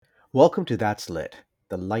Welcome to That's Lit,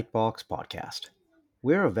 the Lightbox podcast.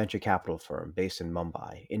 We're a venture capital firm based in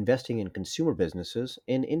Mumbai, investing in consumer businesses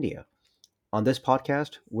in India. On this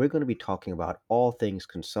podcast, we're going to be talking about all things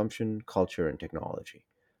consumption, culture, and technology.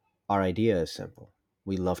 Our idea is simple: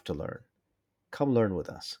 we love to learn. Come learn with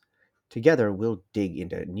us. Together, we'll dig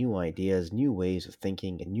into new ideas, new ways of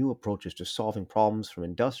thinking, and new approaches to solving problems from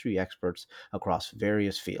industry experts across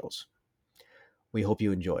various fields. We hope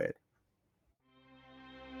you enjoy it.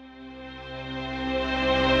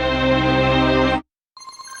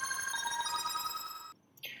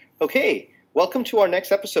 Okay, welcome to our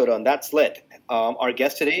next episode on That's Lit. Our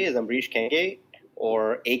guest today is Ambarish Kenghe,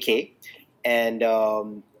 or AK, and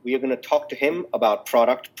we are going to talk to him about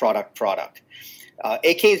product.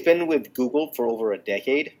 AK has been with Google for over a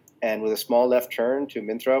decade, and with a small left turn to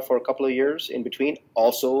Myntra for a couple of years in between,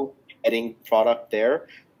 also heading product there.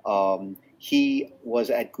 He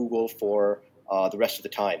was at Google for the rest of the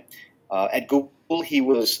time. At Google, he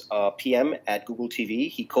was PM at Google TV.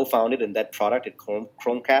 He co-founded and led product at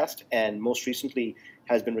Chromecast, and most recently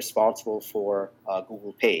has been responsible for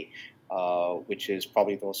Google Pay, which is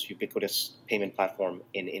probably the most ubiquitous payment platform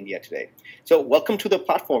in India today. So, welcome to the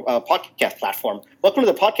podcast platform. Welcome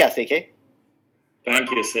to the podcast, AK.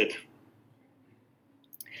 Thank you, Sid.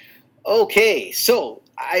 Okay, so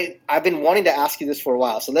I've been wanting to ask you this for a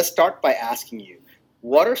while. So let's start by asking you,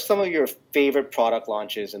 what are some of your favorite product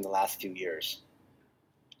launches in the last few years,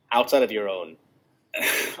 outside of your own?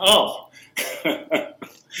 Oh,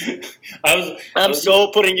 I'm so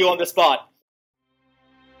putting you on the spot.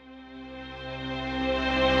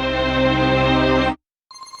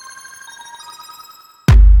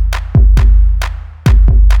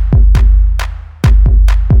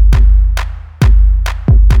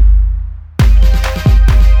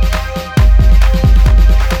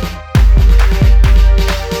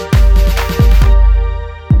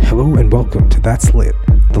 Hello and welcome to That's Lit,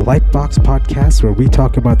 the Lightbox podcast where we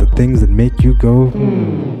talk about the things that make you go,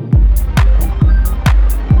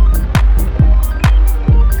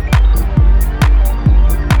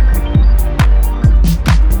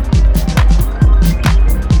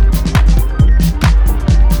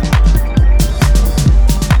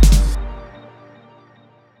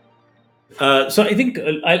 So I think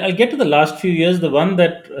I'll get to the last few years. The one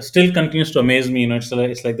that still continues to amaze me, it's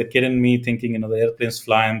like the kid in me thinking, the airplanes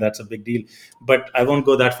fly and that's a big deal. But I won't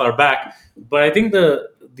go that far back. But I think the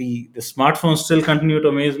smartphones still continue to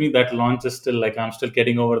amaze me. That launch is still like I'm still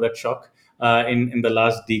getting over that shock. In the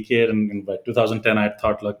last decade, and by 2010, I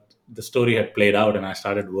thought like the story had played out, and I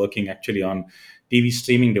started working actually on TV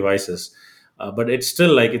streaming devices. But it's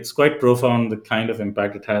still like it's quite profound the kind of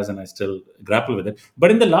impact it has, and I still grapple with it.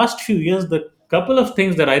 But in the last few years, the couple of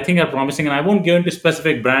things that I think are promising, and I won't go into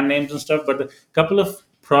specific brand names and stuff, but the couple of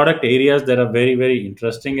product areas that are very very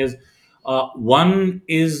interesting is one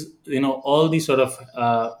is all these sort of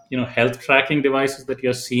health tracking devices that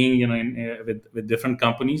you're seeing with different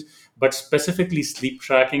companies, but specifically sleep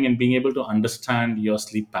tracking and being able to understand your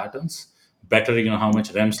sleep patterns better, how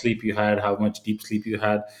much REM sleep you had, how much deep sleep you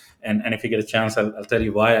had. And if you get a chance, I'll tell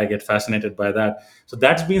you why I get fascinated by that. So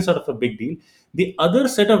that's been sort of a big deal. The other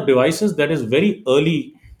set of devices that is very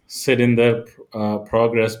early set in their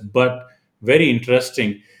progress, but very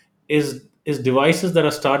interesting, is devices that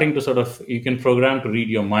are starting to sort of, you can program to read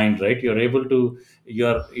your mind, right? You're able to,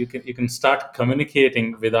 you can start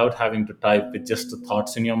communicating without having to type, with just the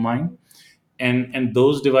thoughts in your mind. And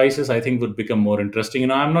those devices I think would become more interesting.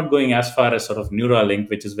 I'm not going as far as sort of Neuralink,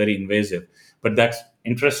 which is very invasive, but that's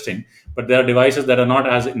interesting. But there are devices that are not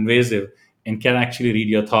as invasive and can actually read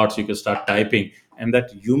your thoughts. You can start typing, and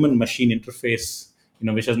that human machine interface,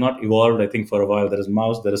 which has not evolved I think for a while. There is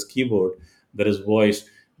mouse, there is keyboard, there is voice,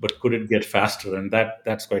 but could it get faster? And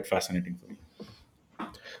that's quite fascinating for me.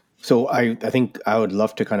 So I think I would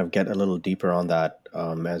love to kind of get a little deeper on that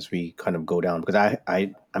as we kind of go down, because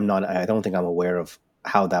I don't think I'm aware of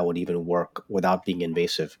how that would even work without being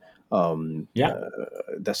invasive. Yeah.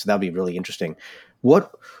 That'd be really interesting.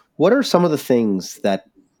 What what are some of the things that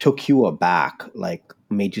took you aback, like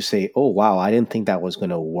made you say, "Oh wow, I didn't think that was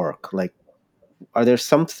going to work"? Like, are there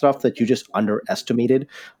some stuff that you just underestimated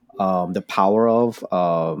the power of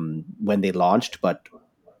when they launched, but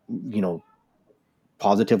you know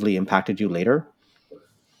positively impacted you later?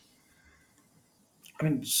 I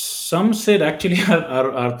mean, some said actually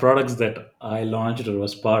are products that I launched or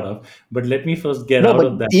was part of. But let me first get No, out but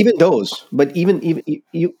of that. even those, but even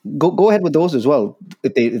you go ahead with those as well.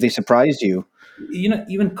 If they surprised you.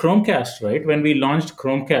 Even Chromecast, right? When we launched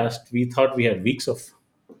Chromecast, we thought we had weeks of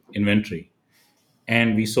inventory,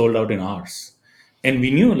 and we sold out in hours. And we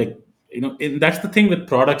knew, like, that's the thing with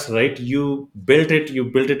products, right? You built it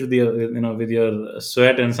with your with your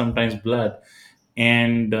sweat and sometimes blood,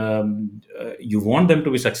 and you want them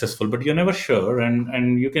to be successful, but you're never sure,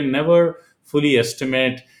 and you can never fully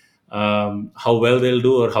estimate how well they'll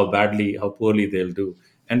do or how poorly they'll do.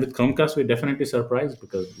 And with Chromecast, we're definitely surprised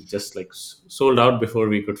because we just like sold out before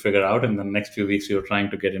we could figure out, and the next few weeks we were trying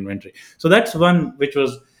to get inventory. So that's one which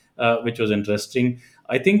was interesting.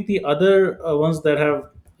 I think the other ones that have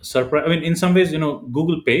surprised, I mean, in some ways,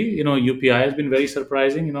 Google Pay, UPI has been very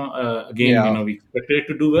surprising. Again, Yeah. we expected it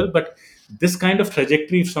to do well, but this kind of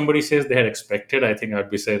trajectory, if somebody says they had expected, I think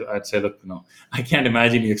I'd say, look, I can't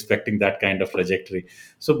imagine you expecting that kind of trajectory.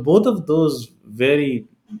 So both of those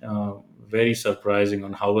uh, very surprising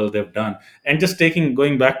on how well they've done. And just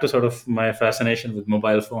going back to sort of my fascination with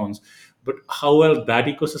mobile phones, but how well that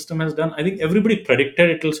ecosystem has done. I think everybody predicted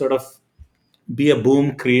it will sort of be a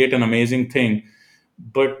boom, create an amazing thing,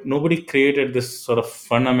 but nobody created this sort of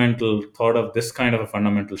fundamental thought of this kind of a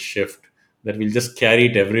fundamental shift that we'll just carry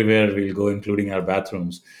it everywhere we'll go, including our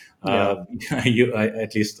bathrooms. Yeah.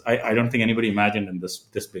 At least I don't think anybody imagined in this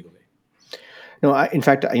big a way. No, in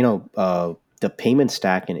fact, the payment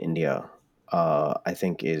stack in India, I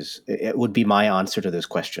think it would be my answer to this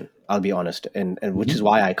question. I'll be honest, and which is Mhm.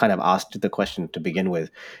 why I kind of asked the question to begin with.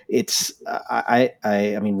 It's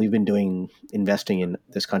I mean, we've been doing investing in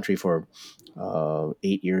this country for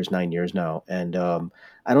 8 years, 9 years now, and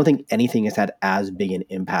I don't think anything has had as big an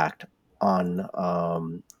impact on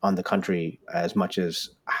the country as much as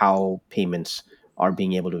how payments are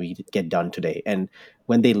being able to get done today. And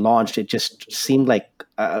when they launched, it just seemed like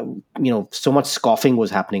so much scoffing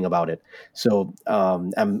was happening about it. So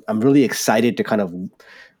I'm really excited to kind of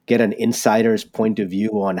get an insider's point of view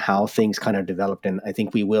on how things kind of developed, and I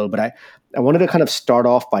think we will. But I wanted to kind of start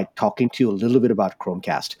off by talking to you a little bit about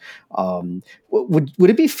Chromecast. Would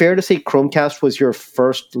it be fair to say Chromecast was your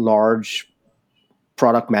first large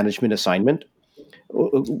product management assignment?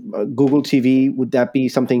 Google TV, would that be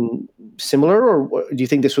something similar, or do you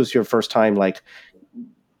think this was your first time like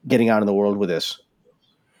getting out in the world with this?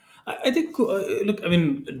 I think, look, I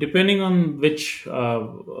mean, depending on which,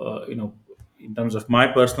 in terms of my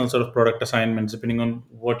personal sort of product assignments, depending on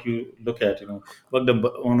what you look at, worked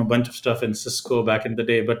on a bunch of stuff in Cisco back in the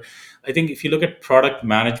day. But I think if you look at product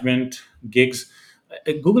management gigs,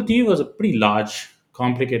 Google TV was a pretty large,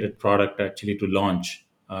 complicated product actually to launch.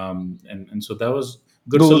 And so that was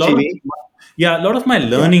good. So Google TV. a lot of my Yeah.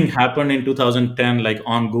 learning happened in 2010, like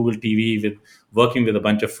on Google TV with working with a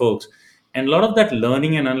bunch of folks, and a lot of that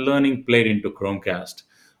learning and unlearning played into Chromecast.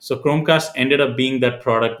 So Chromecast ended up being that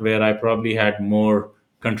product where I probably had more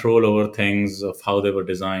control over things of how they were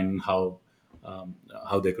designed, um,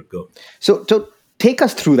 how they could go. So take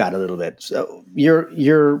us through that a little bit. So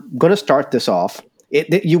you're going to start this off.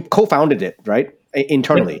 You co-founded it, right? Yep.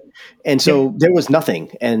 Internally, and Yep. so there was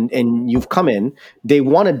nothing, and you've come in. They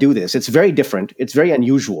want to do this. It's very different. It's very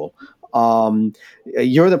unusual. Um,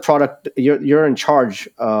 you're the product. You're in charge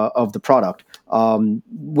of the product.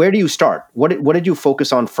 Where do you start? What did you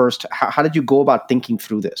focus on first? How did you go about thinking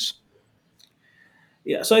through this?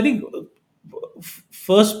 Yeah. So I think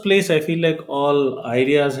first place, I feel like all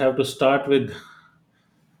ideas have to start with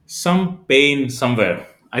some pain somewhere.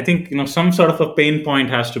 I think some sort of a pain point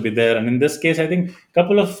has to be there, and in this case, I think a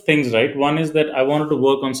couple of things. Right, one is that I wanted to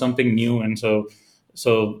work on something new, and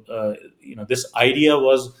this idea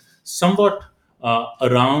was somewhat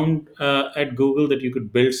around at Google that you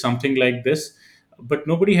could build something like this, but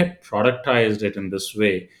nobody had productized it in this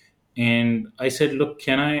way. And I said, look,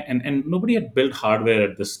 can I? And nobody had built hardware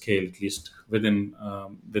at this scale, at least within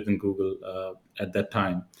Google at that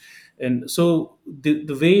time. And so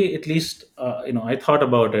the way, at least I thought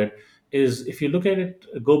about it, is if you look at it,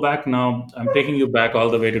 go back now, I'm taking you back all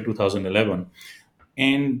the way to 2011.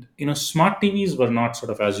 And smart TVs were not sort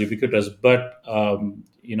of as ubiquitous, but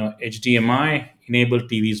HDMI enabled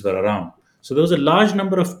TVs were around. So there was a large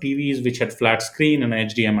number of TVs which had flat screen and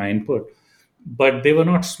HDMI input, but they were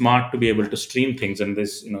not smart to be able to stream things. And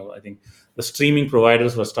this, I think the streaming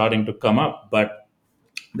providers were starting to come up, but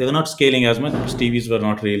they were not scaling as much because TVs were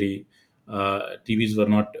not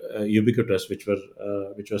ubiquitous, which were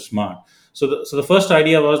smart. So the first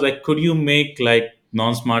idea was like, could you make like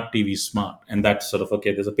non-smart TVs smart? And that's sort of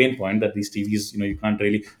okay. There's a pain point that these TVs, you can't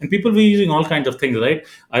really. And people were using all kinds of things, right?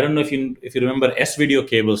 I don't know if you remember S video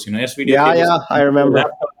cables. S video Yeah, cables yeah, I remember.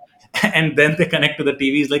 laptop, and then they connect to the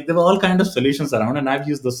TVs. Like there were all kinds of solutions around, and I've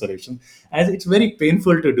used those solutions. As it's very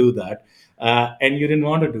painful to do that, and you didn't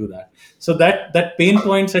want to do that. So that pain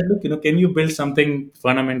point said, look, can you build something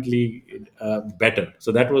fundamentally better?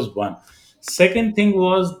 So that was one. Second thing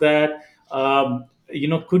was that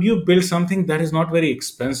could you build something that is not very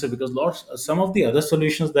expensive? Because lots some of the other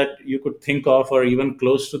solutions that you could think of or even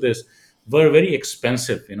close to this were very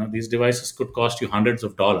expensive. These devices could cost you hundreds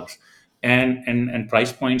of dollars, and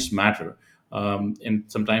price points matter. And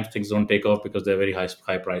sometimes things don't take off because they're very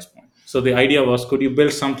high price point. So the idea was, could you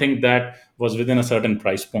build something that was within a certain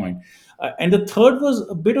price point? And the third was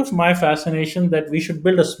a bit of my fascination, that we should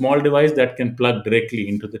build a small device that can plug directly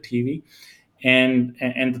into the TV. And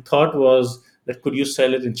the thought was that, could you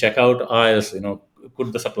sell it in checkout aisles?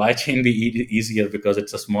 Could the supply chain be easier because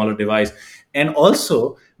it's a smaller device? And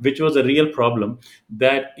also, which was a real problem,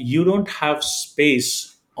 that you don't have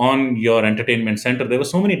space on your entertainment center. There were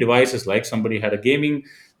so many devices, like somebody had a gaming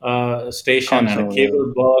station and a Console, yeah.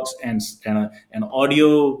 cable box and an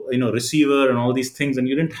audio receiver and all these things, and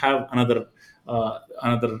you didn't have another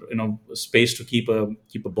space to keep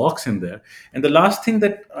a box in there. And the last thing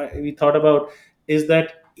that we thought about is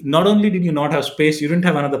that not only did you not have space, you didn't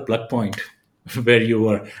have another plug point where you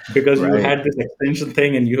were, because you Right. had this extension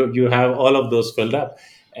thing and you have all of those filled up.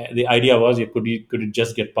 The idea was, could you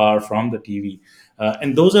just get power from the TV?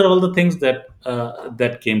 And those are all the things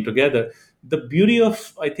that came together. The beauty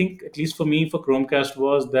of, I think, at least for me, for Chromecast,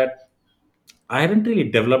 was that I hadn't really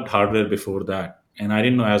developed hardware before that, and I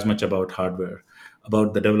didn't know as much about hardware,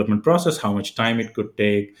 about the development process, how much time it could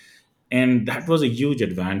take, and that was a huge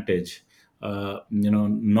advantage.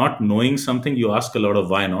 Not knowing something, you ask a lot of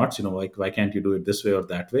why nots. Like, why can't you do it this way or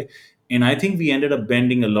that way? And I think we ended up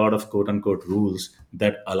bending a lot of quote unquote rules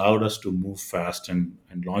that allowed us to move fast and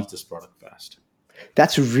launch this product fast.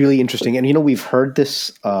 That's really interesting. And we've heard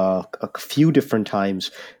this a few different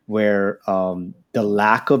times where the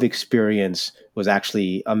lack of experience was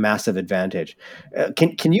actually a massive advantage.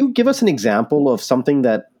 Can you give us an example of something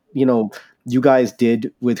that you guys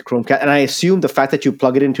did with Chromecast? And I assume the fact that you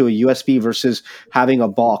plug it into a USB versus having a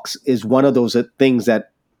box is one of those things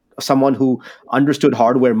that someone who understood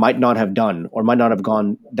hardware might not have done or might not have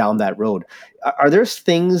gone down that road. Are there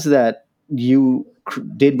things that you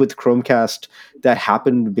did with Chromecast that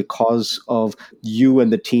happened because of you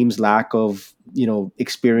and the team's lack of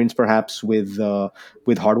experience, perhaps with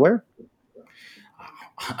hardware?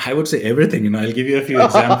 I would say everything. I'll give you a few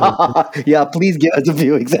examples. Yeah, please give us a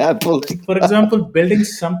few examples. For example, building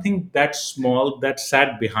something that small that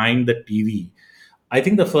sat behind the TV. I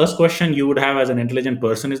think the first question you would have as an intelligent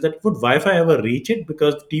person is that, would Wi-Fi ever reach it?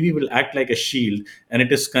 Because the TV will act like a shield, and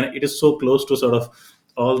it is so close to sort of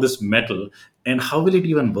all this metal. And how will it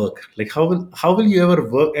even work? Like, how will you ever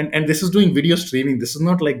work? And this is doing video streaming. This is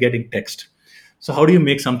not like getting text. So how do you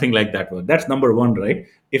make something like that work? That's number one, right?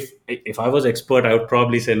 If I was expert, I would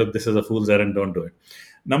probably say, look, this is a fool's errand. Don't do it.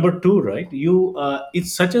 Number two, right?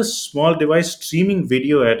 It's such a small device streaming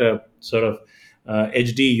video at a sort of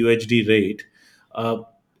HD UHD rate. Uh,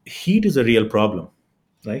 Heat is a real problem,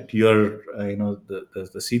 right? The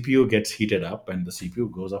CPU gets heated up, and the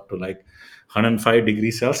CPU goes up to like 105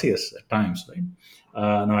 degrees Celsius at times, right?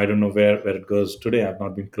 Now I don't know where it goes today. I've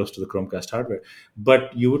not been close to the Chromecast hardware,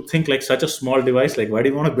 but you would think, like, such a small device, like, why do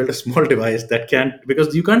you want to build a small device that can't,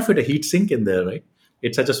 because you can't fit a heat sink in there, right?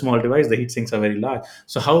 It's such a small device, the heat sinks are very large.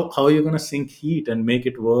 So how are you going to sink heat and make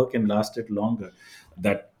it work and last it longer?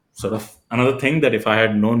 That sort of another thing that, if I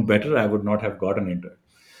had known better, I would not have gotten into it.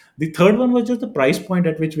 The third one was just the price point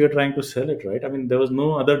at which we are trying to sell it, right? I mean, there was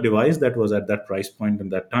no other device that was at that price point in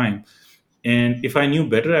that time. And if I knew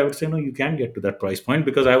better, I would say, no, you can get to that price point,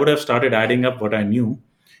 because I would have started adding up what I knew,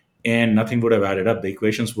 and nothing would have added up. The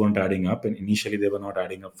equations weren't adding up, and initially they were not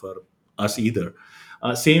adding up for us either.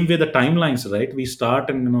 Same way, the timelines, right? We start,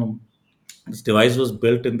 and this device was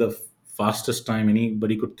built in the fastest time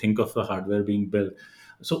anybody could think of the hardware being built.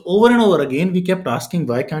 So over and over again, we kept asking,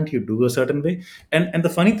 why can't you do a certain way? And the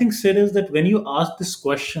funny thing, Sid, is that when you ask this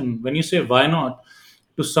question, when you say why not,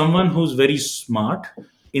 to someone who's very smart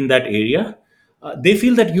in that area, they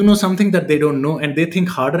feel that you know something that they don't know, and they think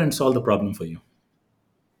harder and solve the problem for you.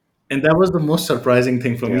 And that was the most surprising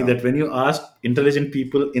thing for me, Yeah. that when you ask intelligent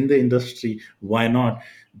people in the industry why not,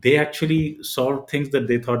 they actually solve things that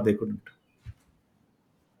they thought they couldn't.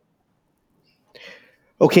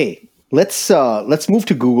 Okay, let's move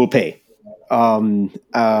to Google Pay, and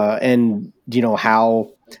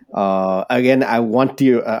how. Again, I want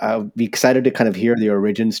to. I'll be excited to kind of hear the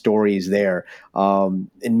origin stories there, and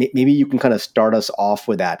maybe you can kind of start us off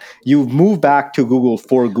with that. You've moved back to Google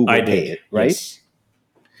for I Google did, Pay, right? yes.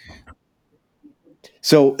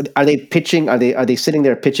 So, are they pitching? Are they sitting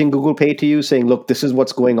there pitching Google Pay to you, saying, "Look, this is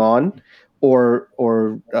what's going on," or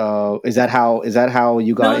is that how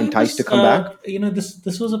you got No, it enticed to was come back?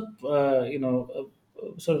 this was a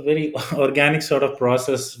sort of very organic sort of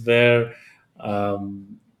process where,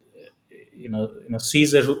 um,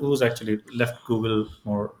 Caesar, who's actually left Google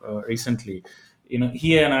more recently.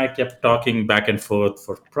 He and I kept talking back and forth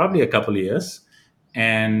for probably a couple of years,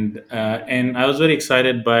 and I was very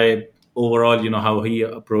excited by overall, how he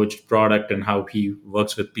approached product and how he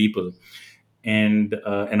works with people, and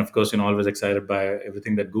of course, always excited by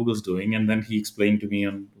everything that Google's doing. And then he explained to me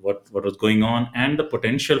on what was going on and the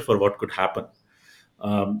potential for what could happen.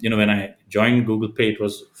 When I joined Google Pay, it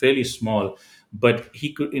was fairly small, but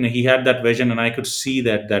he had that vision, and I could see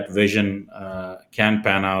that that vision can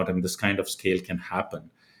pan out, and this kind of scale can happen.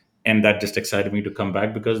 And that just excited me to come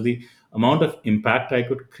back, because the amount of impact I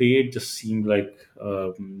could create just seemed like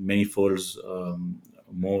many folds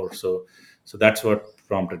more. So that's what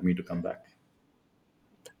prompted me to come back.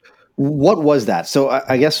 What was that? So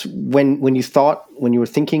I guess when you were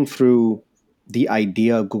thinking through the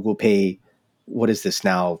idea of Google Pay, what is this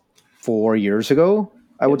now? 4 years ago,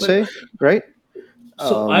 I Yeah, would but say, right?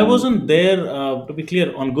 so I Um, wasn't there. To be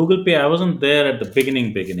clear, on Google Pay, I wasn't there at the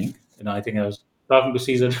beginning. Beginning, I think I was talking to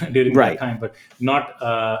Caesar during that right. time, but not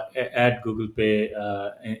at Google Pay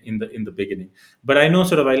in the beginning. But I know,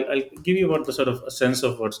 sort of. I'll give you what the sort of a sense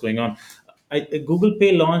of what's going on. Google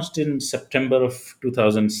Pay launched in September of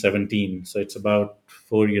 2017, so it's about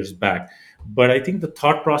 4 years back. But I think the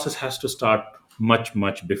thought process has to start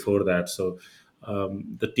much before that. So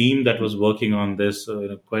the team that was working on this,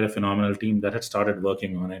 quite a phenomenal team that had started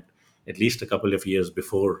working on it at least a couple of years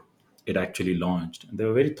before it actually launched. And they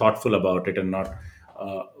were very thoughtful about it, and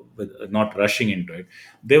uh, not rushing into it.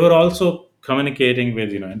 They were also communicating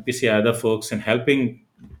with NPCI, other folks, and helping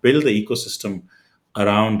build the ecosystem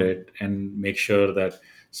around it, and make sure that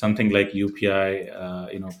something like UPI,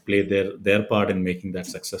 play their part in making that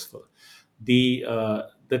successful.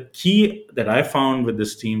 The key that I found with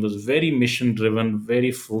this team was very mission driven,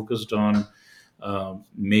 very focused on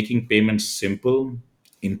making payments simple,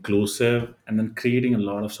 inclusive, and then creating a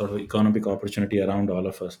lot of sort of economic opportunity around all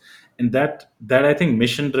of us. And that I think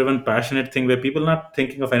mission driven, passionate thing, where people are not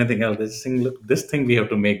thinking of anything else, they're just saying, look, this thing we have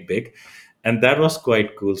to make big. And that was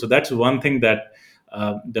quite cool. So that's one thing that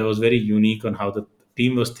was very unique on how the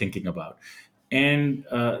team was thinking about. And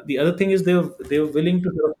the other thing is they were willing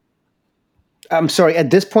to. I'm sorry.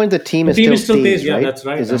 At this point, the team The is team still is still Days. Days, Yeah, right? that's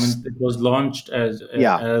right. Is I mean, this? it was launched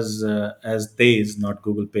Yeah. as Days, not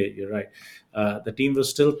Google Pay. You're right. The team was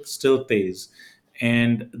still Days,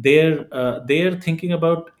 and they're thinking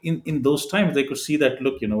about, in those times they could see that,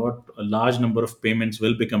 look, what, a large number of payments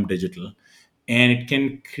will become digital, and it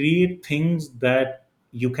can create things that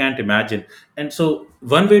you can't imagine. And so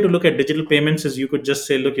one way to look at digital payments is, you could just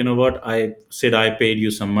say, look, what, I said I paid you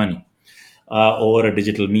some money over a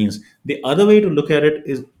digital means. The other way to look at it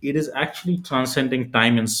is, it is actually transcending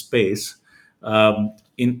time and space,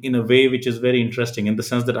 in a way which is very interesting, in the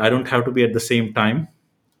sense that I don't have to be at the same time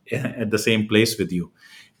at the same place with you,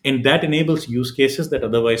 and that enables use cases that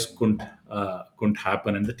otherwise couldn't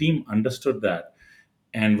happen. And the team understood that,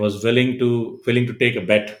 and was willing to take a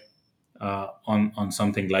bet on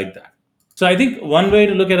something like that. So I think one way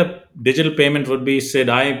to look at a digital payment would be, said,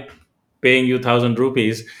 I paying you 1,000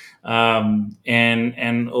 rupees,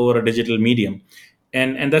 and over a digital medium,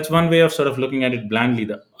 and that's one way of sort of looking at it blandly.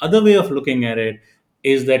 The other way of looking at it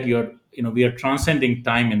is that we are transcending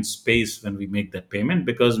time and space when we make that payment,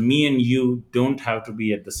 because me and you don't have to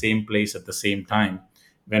be at the same place at the same time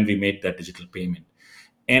when we make that digital payment.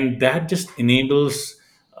 And that just enables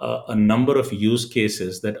a number of use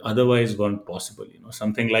cases that otherwise weren't possible.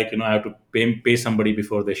 Something like, I have to pay somebody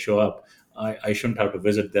before they show up. I shouldn't have to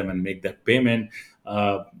visit them and make that payment.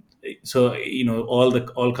 So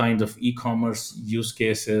all kinds of e-commerce use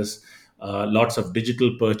cases, lots of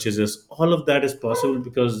digital purchases, all of that is possible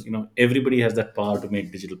because everybody has that power to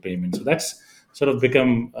make digital payments. So that's sort of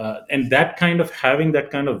become, and that kind of having that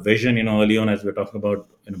kind of vision, early on, as we're talking about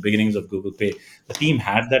in the beginnings of Google Pay, the team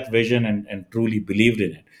had that vision, and truly believed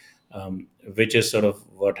in it, which is sort of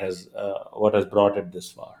what has brought it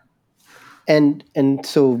this far. And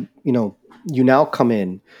so you now come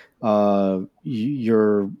in.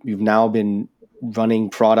 You've now been running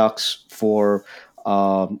products for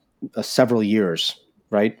several years,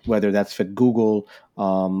 right? Whether that's at Google,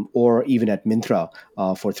 or even at Mintra,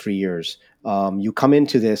 for 3 years. You come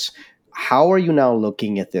into this. How are you now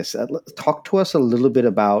looking at this? Talk to us a little bit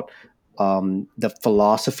about the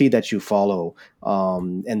philosophy that you follow,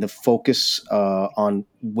 and the focus on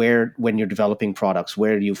where, when you're developing products,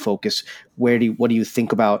 where do you focus? What do you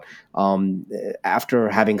think about, after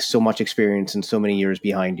having so much experience and so many years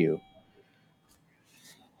behind you?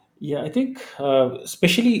 Yeah, I think,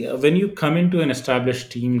 especially when you come into an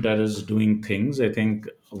established team that is doing things, I think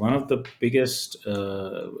one of the biggest,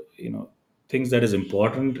 things that is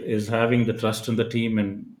important is having the trust in the team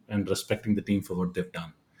and respecting the team for what they've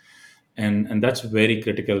done. And that's very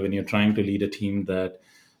critical when you're trying to lead a team that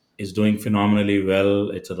is doing phenomenally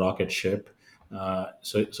well. It's a rocket ship.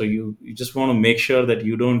 So you just want to make sure that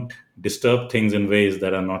you don't disturb things in ways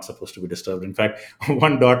that are not supposed to be disturbed. In fact,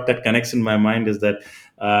 one dot that connects in my mind is that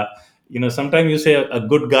uh, sometimes you say a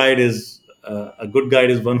good guide is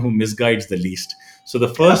one who misguides the least. So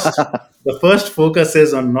the first focus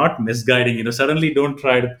is on not misguiding. Suddenly don't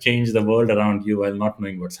try to change the world around you while not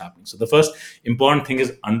knowing what's happening. So the first important thing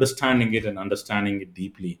is understanding it and understanding it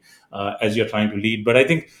deeply as you're trying to lead. But I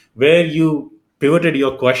think where you pivoted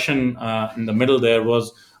your question in the middle there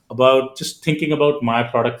was about just thinking about my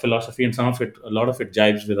product philosophy, and a lot of it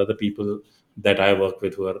jibes with other people that I work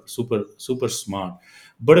with who are super super smart.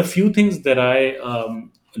 But a few things that I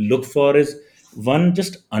look for is, one,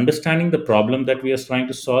 just understanding the problem that we are trying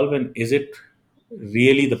to solve, and is it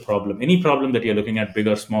really the problem? Any problem that you're looking at, big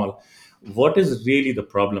or small, what is really the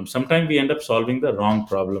problem? Sometimes we end up solving the wrong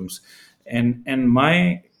problems. And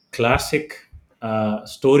my classic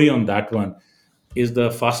story on that one is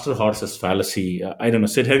the faster horses fallacy. I don't know,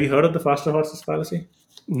 Sid, have you heard of the faster horses fallacy?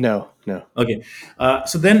 No, no. Okay,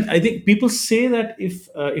 so then I think people say that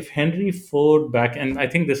if Henry Ford back, and I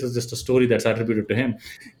think this is just a story that's attributed to him,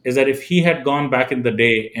 is that if he had gone back in the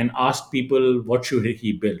day and asked people what should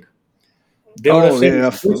he build, they would have Oh, said yeah,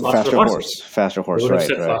 faster horses. faster They horse. would have Right,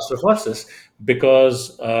 said right. faster horses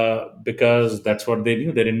because that's what they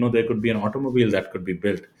knew. They didn't know there could be an automobile that could be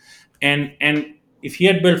built, and if he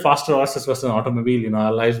had built faster horses versus an automobile,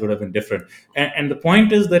 our lives would have been different. And the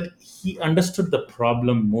point is that he understood the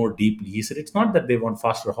problem more deeply. He said it's not that they want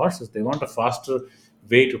faster horses; they want a faster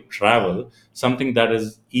way to travel, something that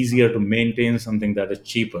is easier to maintain, something that is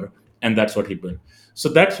cheaper, and that's what he built. So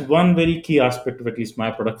that's one very key aspect of at least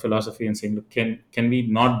my product philosophy, and saying, look, can we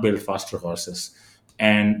not build faster horses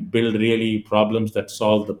and build really problems that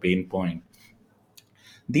solve the pain point?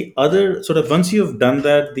 The other sort of, once you've done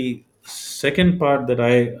that, the second part that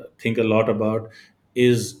I think a lot about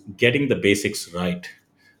is getting the basics right.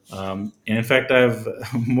 And in fact, I've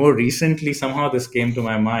more recently, somehow this came to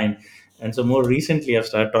my mind, and so more recently I've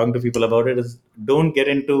started talking to people about it, is don't get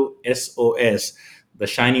into SOS, the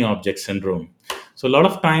shiny object syndrome. So a lot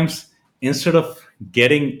of times, instead of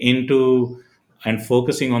getting into and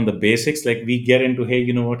focusing on the basics, like we get into, hey,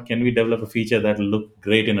 you know what, can we develop a feature that will look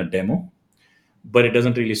great in a demo, but it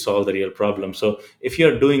doesn't really solve the real problem. So if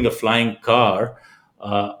you're doing a flying car,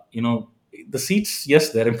 the seats, yes,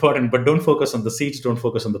 they're important, but don't focus on the seats, don't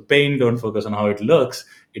focus on the paint, don't focus on how it looks.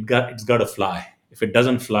 It's got to fly. If it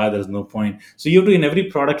doesn't fly, there's no point. So you have to, in every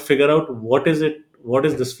product, figure out what is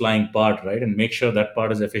this flying part, right, and make sure that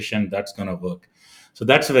part is efficient, that's going to work. So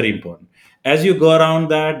that's very important. As you go around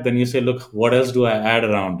that, then you say, look, what else do I add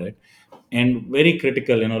around it? And very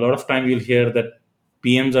critical, a lot of time you'll hear that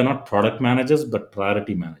PMs are not product managers but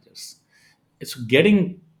priority managers. It's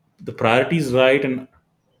getting the priorities right,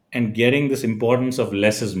 and getting this importance of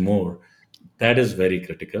less is more. That is very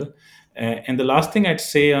critical. And the last thing I'd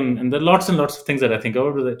say on, and there are lots and lots of things that I think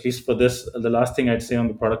about, but at least for this, the last thing I'd say on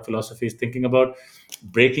the product philosophy is thinking about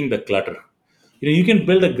breaking the clutter. You can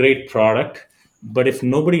build a great product, but if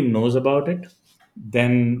nobody knows about it,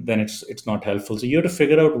 then it's not helpful. So you have to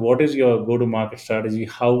figure out what is your go to market strategy.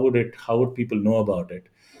 How would people know about it?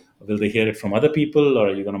 Will they hear it from other people, or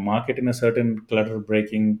are you going to market in a certain clutter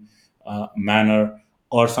breaking manner,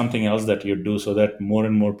 or something else that you do, so that more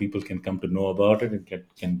and more people can come to know about it and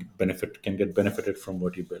can get benefited from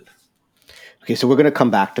what you build. Okay, so we're going to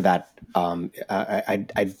come back to that. One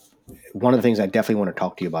of the things I definitely want to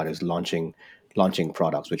talk to you about is launching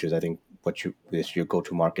products, which is, I think, what you is your go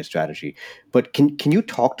to market strategy. But can you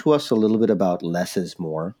talk to us a little bit about less is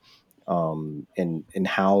more, and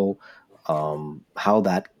how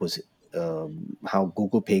that was, how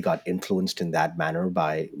Google Pay got influenced in that manner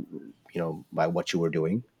by, by what you were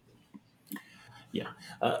doing? Yeah,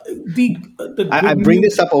 the I good bring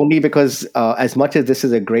this news. up only because, as much as this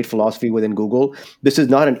is a great philosophy within Google, this is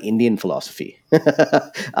not an Indian philosophy.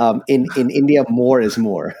 In India, more is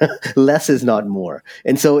more, less is not more,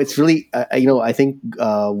 and so it's really, I think,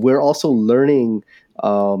 we're also learning,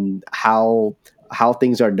 how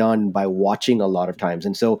things are done by watching a lot of times,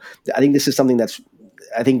 and so I think this is something that's,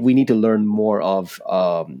 I think we need to learn more of,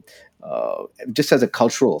 just as a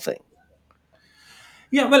cultural thing.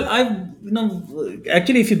 Yeah, well,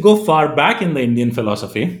 actually, if you go far back in the Indian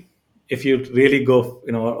philosophy, if you really go,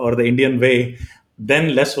 or the Indian way,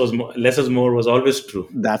 then less is more was always true.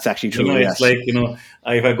 That's actually true. It's Yes. like,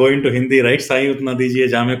 if I go into Hindi, right, sai utna dijiye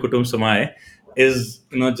jame kutum samaye, is,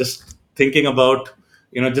 just thinking about,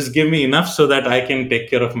 just give me enough so that I can take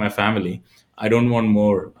care of my family. I don't want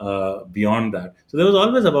more beyond that. So there was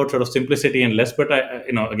always about sort of simplicity and less. But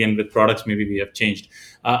again, with products, maybe we have changed.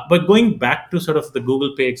 But going back to sort of the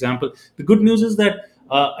Google Pay example, the good news is that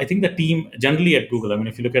I think the team generally at Google. I mean,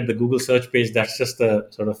 if you look at the Google search page, that's just the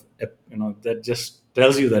sort of that just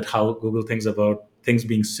tells you that how Google thinks about things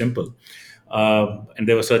being simple. And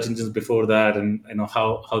there were search engines before that, and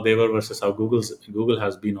how they were versus how Google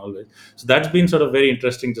has been always. So that's been sort of very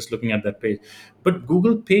interesting, just looking at that page. But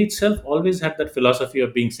Google Pay itself always had that philosophy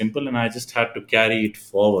of being simple, and I just had to carry it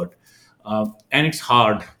forward. And it's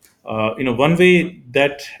hard. One way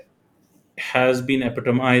that has been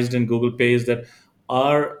epitomized in Google Pay is that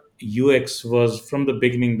our UX was from the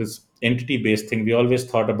beginning this entity based thing. We always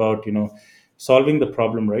thought about, solving the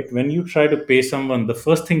problem, right? When you try to pay someone, the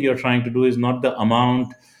first thing you're trying to do is not the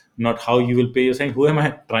amount, not how you will pay. You're saying, who am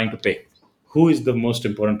I trying to pay? Who is the most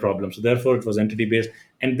important problem? So therefore, it was entity based.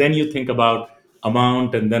 And then you think about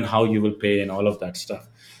amount and then how you will pay and all of that stuff.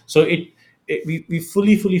 So we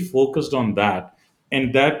fully focused on that.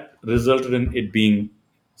 And that resulted in it being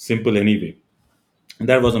simple anyway. And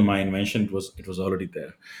that wasn't my invention. It was already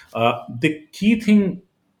there. The key thing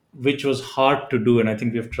which was hard to do, and I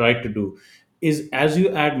think we've tried to do, is as you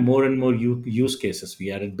add more and more use cases.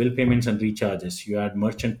 We added bill payments and recharges, you add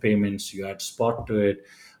merchant payments, you add spot to it.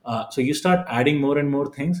 So you start adding more and more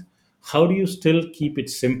things. How do you still keep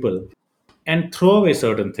it simple and throw away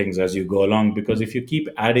certain things as you go along? Because if you keep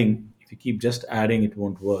just adding, it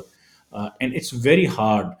won't work. And it's very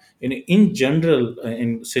hard. In general,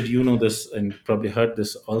 and said, this and probably heard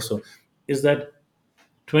this also, is that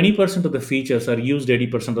 20% of the features are used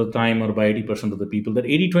 80% of the time or by 80% of the people. That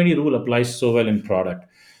 80/20 rule applies so well in product.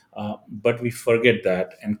 But we forget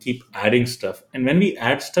that and keep adding stuff. And when we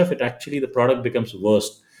add stuff, it actually, the product becomes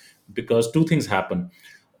worse, because two things happen.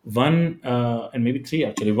 One, and maybe three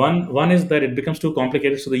actually. One is that it becomes too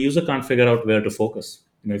complicated, so the user can't figure out where to focus.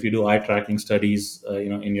 If you do eye tracking studies,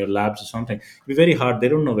 in your labs or something, it'll be very hard. They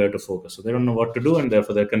don't know where to focus, so they don't know what to do, and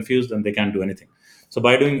therefore they're confused and they can't do anything. So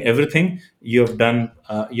by doing everything, you've done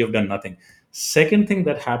nothing. Second thing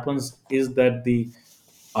that happens is that the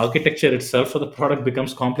architecture itself for the product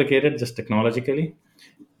becomes complicated just technologically,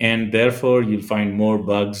 and therefore you'll find more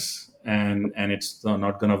bugs, and it's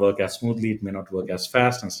not going to work as smoothly. It may not work as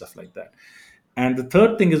fast and stuff like that. And the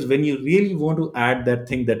third thing is, when you really want to add that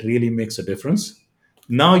thing that really makes a difference,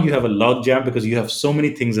 now you have a log jam, because you have so many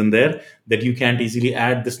things in there that you can't easily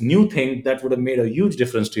add this new thing that would have made a huge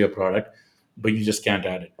difference to your product, but you just can't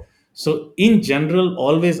add it. So in general,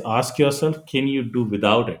 always ask yourself, can you do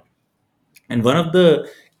without it? And one of the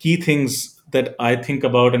key things that I think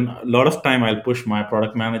about, and a lot of time I'll push my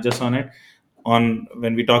product managers on it, on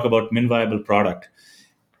when we talk about min viable product,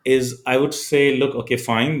 is I would say, look, okay,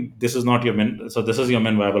 fine, this is not your min, so this is your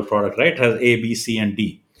min viable product, right? It has A, B, C, and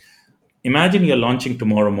D. Imagine you're launching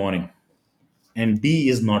tomorrow morning and D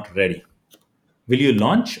is not ready. Will you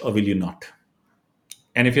launch or will you not?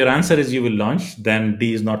 And if your answer is you will launch, then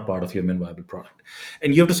D is not part of your min viable product.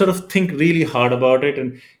 And you have to sort of think really hard about it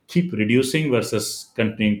and keep reducing versus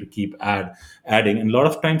continuing to keep adding. And a lot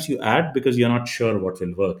of times you add because you're not sure what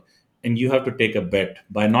will work. And you have to take a bet.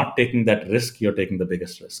 By not taking that risk, you're taking the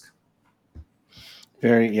biggest risk.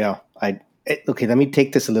 Yeah. Okay. Let me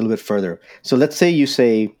take this a little bit further. So let's say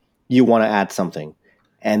you want to add something,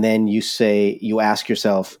 and then you ask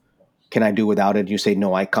yourself, "Can I do without it?" You say,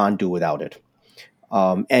 "No, I can't do without it,"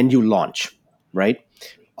 and you launch, right?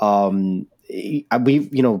 One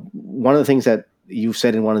of the things that you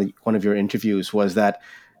said in one of your interviews was that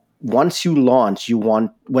once you launch, you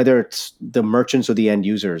want, whether it's the merchants or the end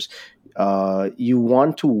users, you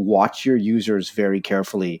want to watch your users very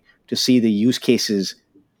carefully to see the use cases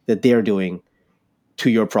that they're doing to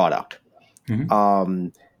your product.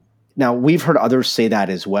 Mhm. Now, we've heard others say that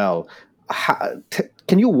as well.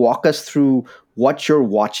 Can you walk us through what you're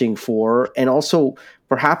watching for, and also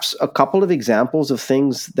perhaps a couple of examples of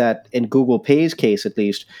things that, in Google Pay's case at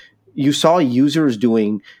least, you saw users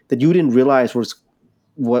doing that you didn't realize was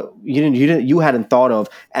what you hadn't thought of,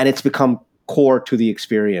 and it's become core to the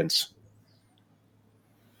experience?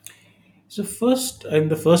 So first, and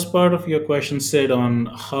the first part of your question said on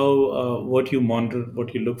how what you monitor,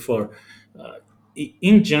 what you look for. Uh,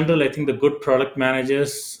 in general, I think the good product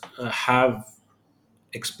managers have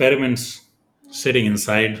experiments sitting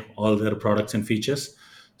inside all their products and features.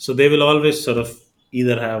 So they will always sort of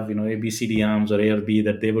either have ABCD arms or A or B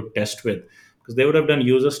that they would test with, because they would have done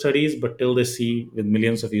user studies, but till they see with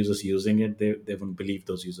millions of users using it, they wouldn't believe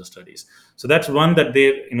those user studies. So that's one, that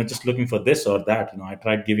they're just looking for this or that. I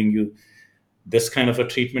tried giving you this kind of a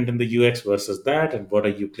treatment in the UX versus that, and what are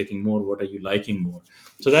you clicking more, what are you liking more.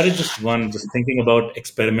 So that is just one, just thinking about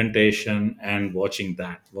experimentation and watching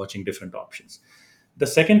different options. The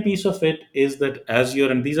second piece of it is that as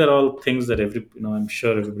you're, and these are all things that I'm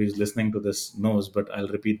sure everybody's listening to this knows, but I'll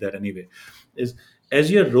repeat that anyway, is as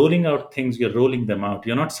you're rolling out things, you're rolling them out.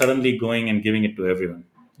 You're not suddenly going and giving it to everyone.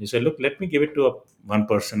 You say, look, let me give it to one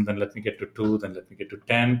person, then let me get to two, then let me get to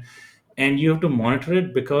 10. And you have to monitor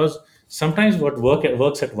it, because sometimes what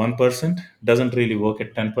works at 1% doesn't really work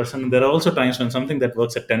at 10%. And there are also times when something that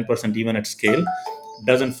works at 10%, even at scale,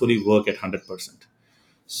 doesn't fully work at 100%.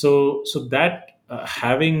 So that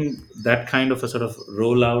having that kind of a sort of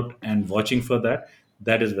rollout and watching for that,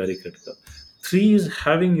 that is very critical. Three is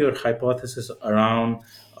having your hypothesis around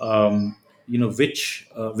which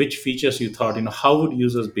features you thought, how would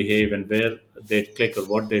users behave and where they'd click or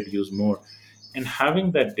what they'd use more, and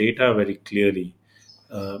having that data very clearly,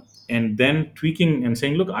 uh, and then tweaking and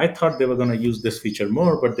saying, look, I thought they were going to use this feature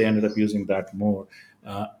more, but they ended up using that more.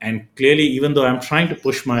 And clearly, even though I'm trying to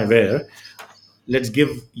push my where, let's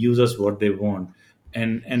give users what they want,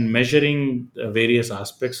 and measuring various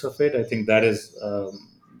aspects of it. I think that is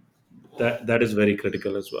very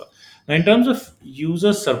critical as well. Now, in terms of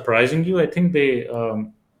users surprising you, I think they'd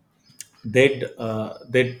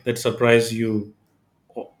surprise you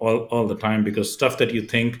all the time, because stuff that you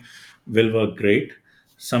think will work great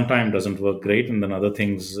sometimes doesn't work great, and then other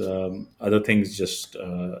things just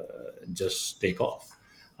take off.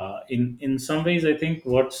 In some ways, I think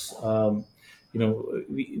what's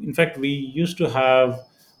in fact, we used to have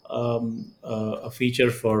a feature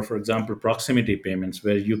for example, proximity payments,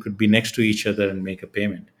 where you could be next to each other and make a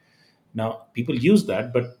payment. Now people use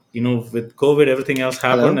that, but with COVID, everything else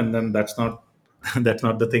happened, Hello. and then that's not that's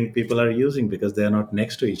not the thing people are using, because they are not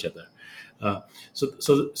next to each other.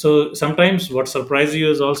 So sometimes what surprises you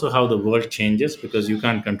is also how the world changes, because you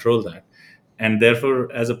can't control that, and therefore,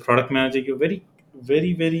 as a product manager, you're very,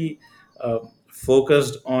 very, very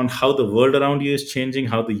focused on how the world around you is changing,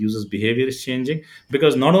 how the user's behavior is changing,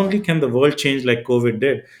 because not only can the world change like COVID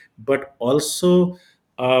did, but also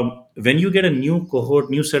when you get a new cohort,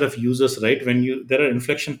 new set of users, right? When you there are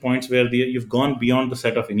inflection points where you've gone beyond the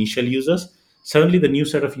set of initial users. Suddenly, the new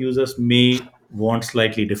set of users may want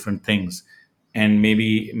slightly different things, and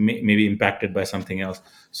maybe impacted by something else.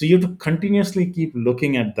 So you have to continuously keep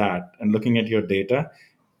looking at that and looking at your data,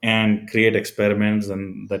 and create experiments,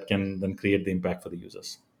 and that can then create the impact for the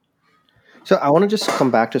users. So I want to just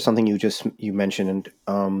come back to something you mentioned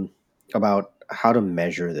about how to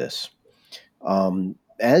measure this.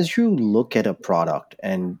 As you look at a product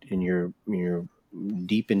and you're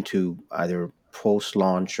deep into either post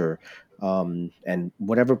launch or and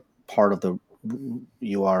whatever part of the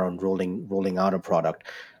you are on rolling out a product,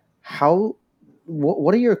 how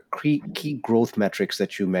what are your key growth metrics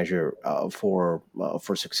that you measure for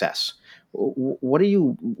success? What are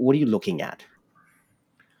you looking at?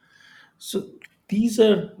 So these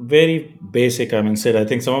are very basic. I mean, said, I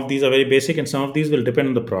think some of these are very basic, and some of these will depend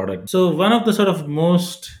on the product. So one of the sort of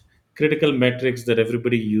most critical metrics that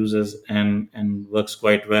everybody uses and works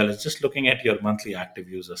quite well is just looking at your monthly active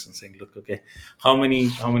users and saying, look, okay, how many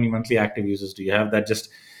monthly active users do you have? That just,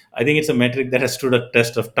 I think it's a metric that has stood a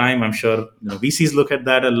test of time. I'm sure VCs look at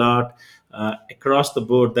that a lot. Across the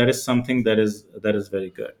board, that is something that is very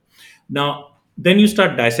good. Now, then you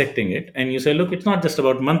start dissecting it, and you say, look, it's not just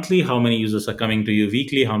about monthly, how many users are coming to you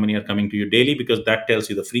weekly, how many are coming to you daily, because that tells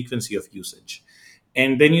you the frequency of usage.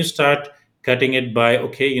 And then you start cutting it by,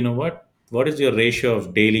 okay, what is your ratio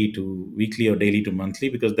of daily to weekly or daily to monthly,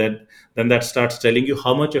 because that starts telling you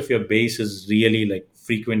how much of your base is really like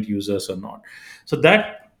frequent users or not. So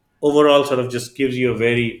that overall sort of just gives you a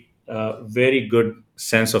very good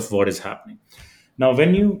sense of what is happening. Now,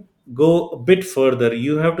 when you go a bit further,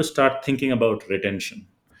 you have to start thinking about retention.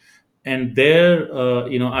 And there,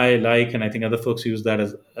 I like, and I think other folks use that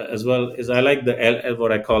as well, is I like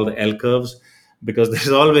what I call the L curves, because there's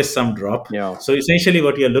always some drop. Yeah. So essentially,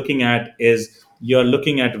 what you're looking at is you're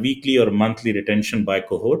looking at weekly or monthly retention by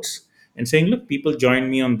cohorts, and saying, look, people joined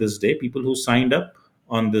me on this day, people who signed up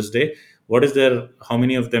on this day, what is their, how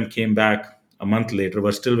many of them came back a month later,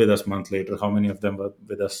 were still with us a month later, how many of them were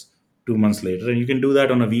with us 2 months later. And you can do that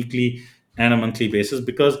on a weekly and a monthly basis,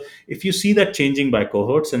 because if you see that changing by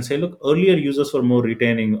cohorts and say, look, earlier users were more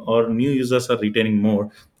retaining, or new users are retaining more,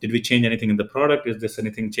 did we change anything in the product, is this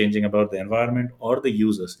anything changing about the environment or the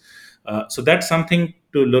users? So that's something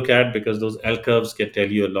to look at, because those L curves can tell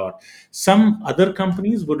you a lot. Some other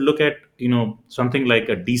companies would look at something like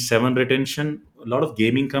a D7 retention. A lot of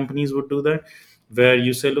gaming companies would do that, where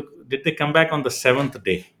you say, look, did they come back on the seventh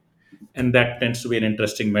day? And that tends to be an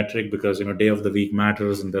interesting metric because day of the week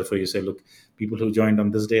matters, and therefore you say, look, people who joined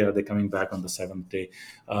on this day, are they coming back on the seventh day?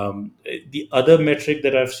 The other metric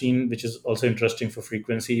that I've seen, which is also interesting for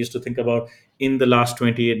frequency, is to think about in the last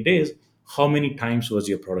 28 days, how many times was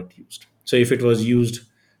your product used. So if it was used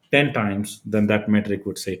 10 times, then that metric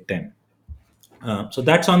would say 10. So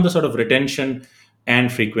that's on the sort of retention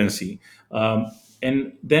and frequency.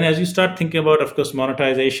 And then as you start thinking about, of course,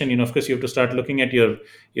 monetization, of course, you have to start looking at your,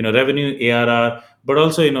 revenue, ARR, but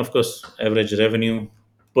also, of course, average revenue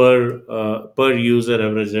per user,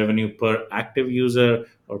 average revenue per active user,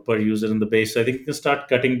 or per user in the base. So I think you can start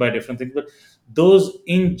cutting by different things, but those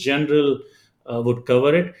in general would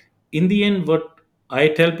cover it. In the end, what I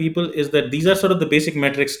tell people is that these are sort of the basic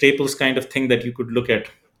metrics, staples kind of thing that you could look at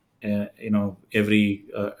every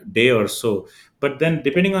day or so. But then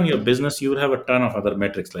depending on your business, you would have a ton of other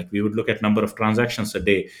metrics. Like we would look at number of transactions a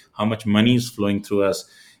day, how much money is flowing through us.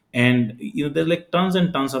 And there's like tons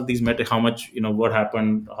and tons of these metrics, how much, what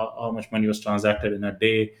happened, how much money was transacted in a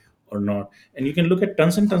day or not. And you can look at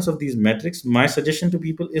tons and tons of these metrics. My suggestion to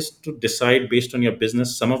people is to decide based on your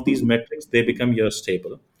business. Some of these metrics, they become your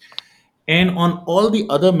staple, and on all the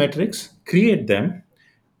other metrics, create them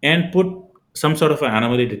and put some sort of an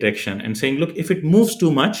anomaly detection and saying, look, if it moves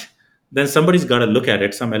too much, then somebody's got to look at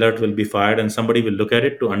it. Some alert will be fired, and somebody will look at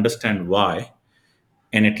it to understand why,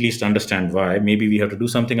 and at least understand why. Maybe we have to do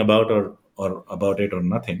something or about it or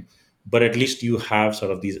nothing, but at least you have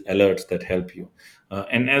sort of these alerts that help you.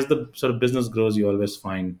 And as the sort of business grows, you always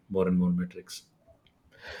find more and more metrics.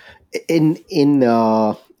 In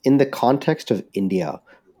the context of India,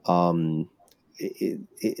 um,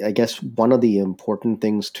 I guess one of the important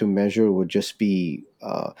things to measure would just be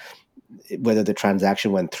whether the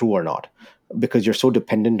transaction went through or not, because you're so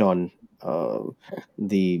dependent on uh,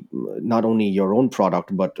 the not only your own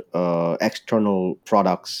product but external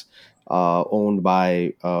products owned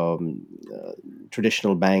by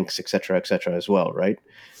traditional banks, et cetera, as well, right?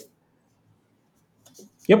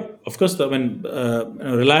 Yep, of course.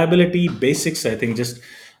 Reliability basics, I think, just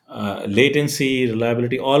latency,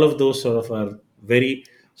 reliability, all of those sort of are very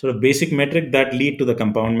sort of basic metric that lead to the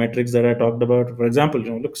compound metrics that I talked about. For example,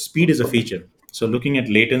 look, speed is a feature. So looking at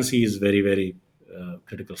latency is very, very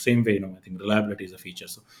critical. Same way, I think reliability is a feature.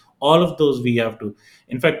 So all of those we have to.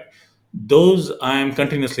 In fact, those I am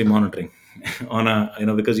continuously monitoring on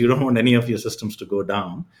a because you don't want any of your systems to go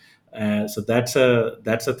down. So that's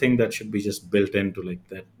a thing that should be just built into, like,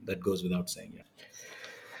 that goes without saying. Yeah.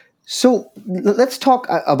 So let's talk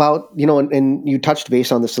about, and you touched base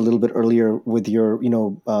on this a little bit earlier with your,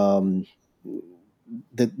 your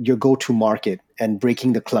go-to market and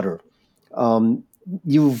breaking the clutter. Um,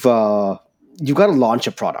 you've you've got to launch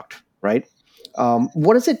a product, right?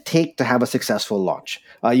 What does it take to have a successful launch?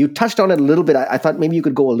 You touched on it a little bit. I thought maybe you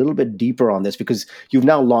could go a little bit deeper on this because you've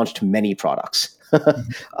now launched many products.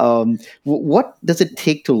 What does it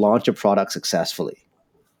take to launch a product successfully?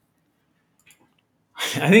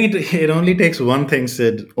 I think it only takes one thing,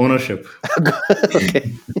 Sid: ownership.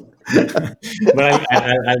 Okay. But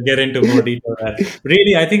I'll get into more detail.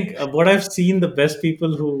 Really, I think what I've seen, the best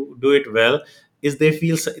people who do it well is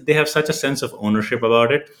they have such a sense of ownership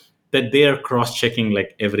about it that they are cross-checking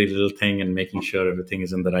like every little thing and making sure everything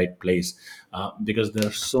is in the right place. Because there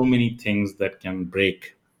are so many things that can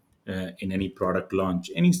break in any product launch,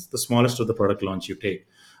 the smallest of the product launch you take.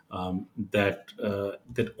 That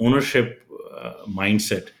ownership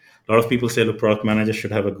mindset. A lot of people say, look, product managers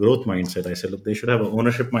should have a growth mindset. I said, look, they should have an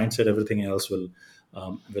ownership mindset. Everything else will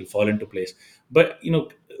fall into place. But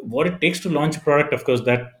what it takes to launch a product, of course,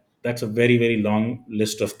 that's a very, very long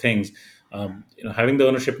list of things. Having the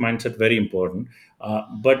ownership mindset, very important.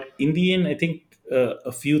 But in the end, I think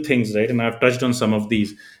a few things, right? And I've touched on some of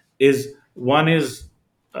these. Is one is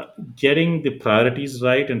getting the priorities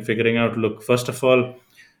right and figuring out, look, first of all,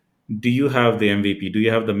 do you have the MVP? Do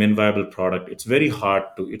you have the min viable product?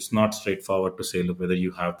 It's not straightforward to say, look, whether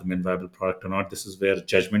you have the min viable product or not. This is where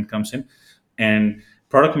judgment comes in. And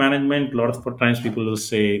product management, a lot of times people will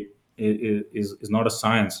say, is not a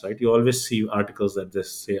science, right? You always see articles that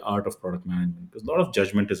just say art of product management because a lot of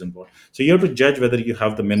judgment is involved. So you have to judge whether you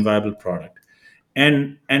have the min viable product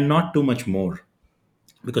and not too much more,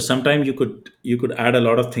 because sometimes you could add a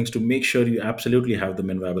lot of things to make sure you absolutely have the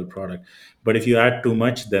min viable product. But if you add too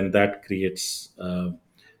much, then that creates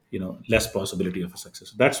less possibility of a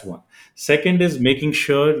success. That's one. Second is making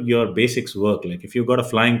sure your basics work. Like if you've got a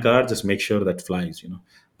flying car, just make sure that flies.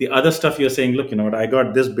 The other stuff, you're saying, look, what, I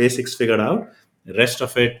got this basics figured out. The rest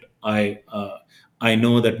of it, I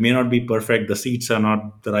know that may not be perfect. The seats are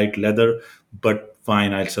not the right leather, but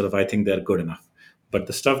fine, I think they're good enough. but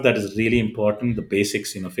the stuff that is really important, the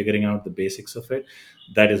basics, figuring out the basics of it,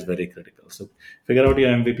 that is very critical. So figure out your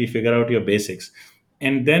MVP, figure out your basics,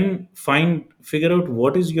 and then figure out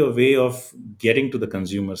what is your way of getting to the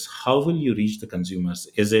consumers. How will you reach the consumers?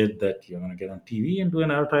 Is it that you're going to get on TV and do an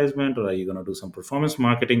advertisement, or are you going to do some performance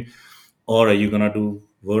marketing, or are you going to do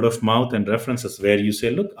word of mouth and references, where you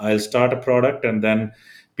say, look, I'll start a product and then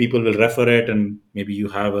people will refer it, and maybe you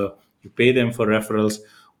pay them for referrals,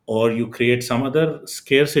 or you create some other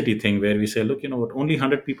scarcity thing where we say, look, what, only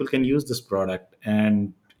 100 people can use this product,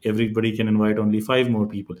 and everybody can invite only 5 more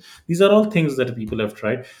people. These are all things that people have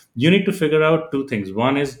tried. You need to figure out two things.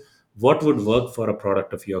 One is, what would work for a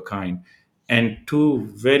product of your kind, and two,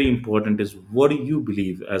 very important, is, what do you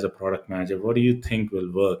believe as a product manager, what do you think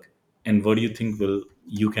will work, and what do you think will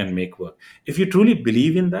you can make work. If you truly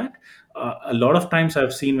believe in that, a lot of times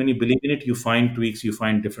I've seen, when you believe in it, you find tweaks, you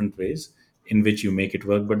find different ways in which you make it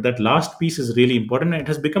work. But that last piece is really important, and it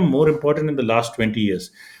has become more important in the last 20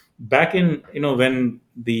 years. Back in, when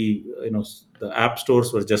the app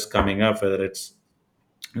stores were just coming up, whether it's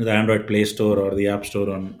the Android Play Store or the App Store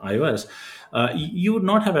on iOS, you would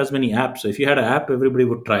not have as many apps. So if you had an app, everybody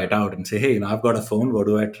would try it out and say, hey, I've got a phone, what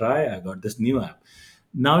do I try? I got this new app.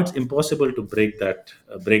 Now it's impossible to break that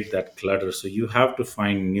clutter. So you have to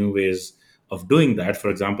find new ways of doing that. For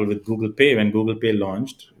example, with Google Pay, when Google Pay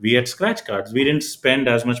launched, we had scratch cards. We didn't spend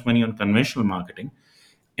as much money on conventional marketing,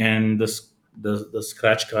 and the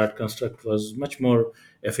scratch card construct was much more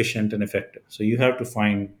efficient and effective. So you have to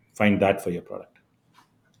find that for your product.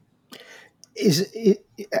 Is it,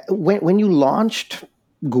 when you launched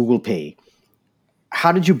Google Pay,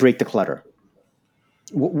 how did you break the clutter?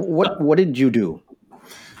 What did you do?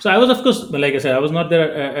 So I was, of course, like I said, I was not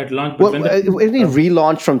there at launch, but Well, when it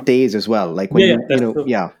relaunched from Days as well. Like when yeah, yeah, you that's know, true.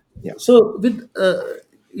 yeah, yeah. So with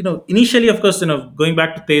initially, of course, going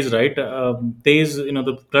back to Taze, right? Taze,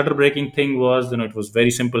 the clutter breaking thing was, it was very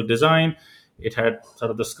simple design. It had sort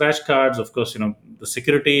of the scratch cards, of course, the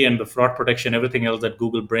security and the fraud protection, everything else that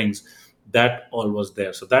Google brings, that all was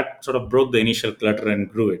there. So that sort of broke the initial clutter and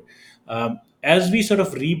grew it. As we sort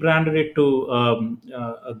of rebranded it to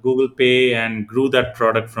Google Pay and grew that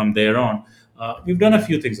product from there on, we've done a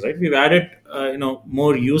few things, right? We've added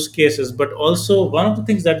more use cases, but also one of the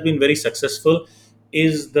things that's been very successful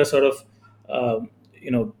is the sort of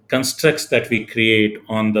constructs that we create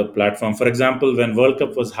on the platform. For example, when World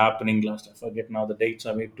Cup was happening last, I forget now the dates,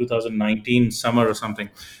 I mean 2019 summer or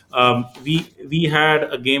something, we had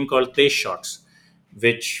a game called Taste Shots,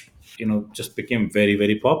 which just became very,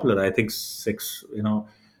 very popular. I think it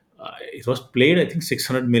was played, I think,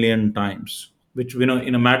 600 million times, which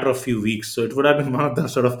in a matter of few weeks. So it would have been one of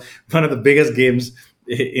the biggest games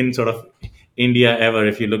in sort of India ever,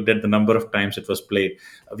 if you looked at the number of times it was played.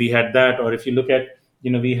 We had that. Or if you look at,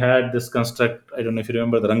 we had this construct, I don't know if you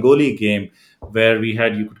remember the Rangoli game, where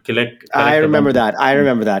you could I collect a bunch remember of, that. I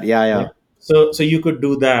remember that. Yeah, yeah. so you could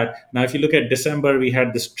do that. Now, if you look at December, we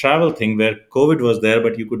had this travel thing where COVID was there,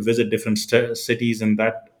 but you could visit different cities, and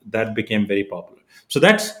that became very popular. So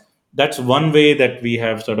that's one way that we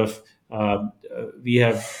have sort of we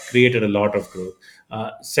have created a lot of growth.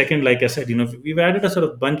 Second, like I said, we've added a sort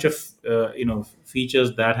of bunch of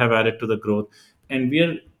features that have added to the growth, and we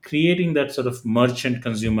are creating that sort of merchant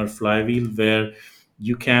consumer flywheel where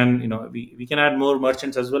you can we can add more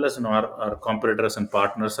merchants, as well as our competitors and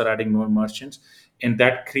partners are adding more merchants, and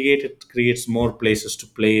that creates more places to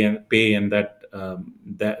play and pay, and that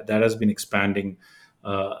has been expanding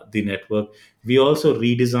the network. We also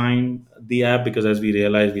redesigned the app, because as we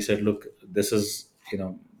realized, we said, look, this is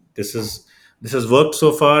this is this has worked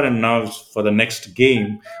so far, and now for the next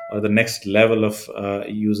game or the next level of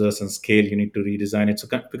users and scale, you need to redesign it. So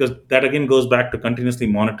because that again goes back to continuously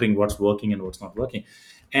monitoring what's working and what's not working.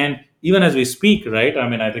 And even as we speak, right, I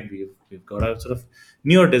mean, I think we've got a sort of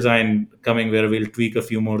newer design coming where we'll tweak a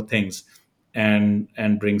few more things and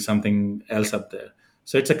bring something else up there.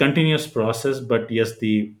 So it's a continuous process. But yes,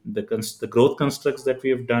 the growth constructs that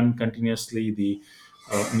we have done continuously, the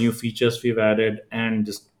new features we've added, and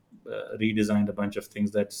just redesigned a bunch of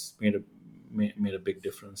things, that's made a big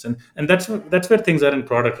difference. And that's where things are in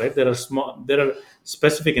product, right? There are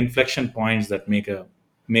specific inflection points that make a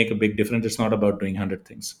big difference. It's not about doing 100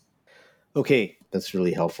 things. Okay, that's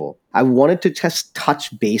really helpful. I wanted to just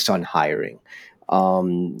touch base on hiring.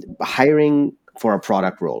 Hiring for a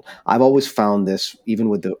product role. I've always found this, even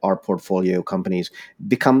with our portfolio companies,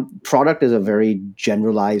 become product is a very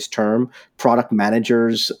generalized term. Product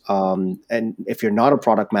managers, and if you're not a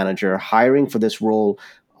product manager, hiring for this role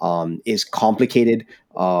is complicated.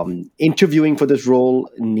 Interviewing for this role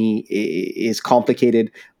is complicated,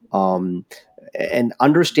 and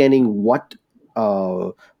understanding what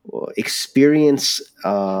experience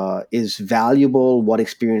is valuable, what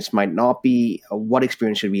experience might not be, what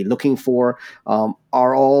experience should we be looking for,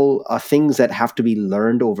 are all things that have to be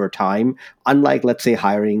learned over time. Unlike, let's say,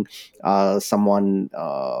 hiring someone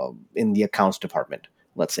in the accounts department,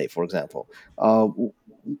 let's say, for example.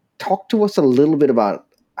 Talk to us a little bit about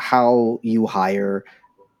how you hire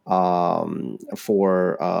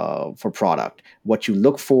for product, what you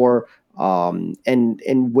look for,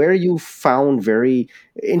 and where you found very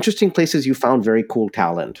interesting places you found very cool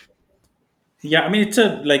talent. Yeah, I mean, it's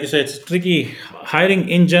a like you said, it's tricky. Hiring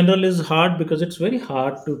in general is hard because it's very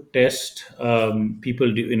hard to test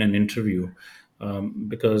people in an interview,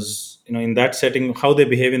 because in that setting, how they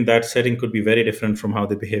behave in that setting could be very different from how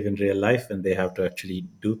they behave in real life when they have to actually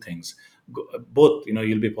do things. Both,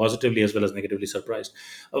 you'll be positively as well as negatively surprised.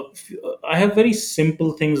 I have very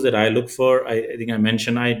simple things that I look for. I think I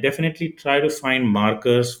mentioned I definitely try to find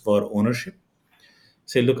markers for ownership.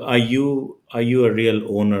 Say, look, are you a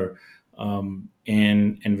real owner,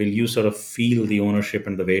 and will you sort of feel the ownership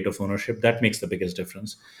and the weight of ownership? That makes the biggest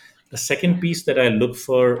difference. The second piece that I look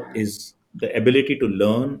for is the ability to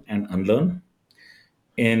learn and unlearn.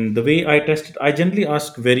 And the way I test it, I generally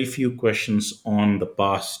ask very few questions on the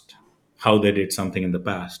past, how they did something in the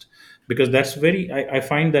past, because that's I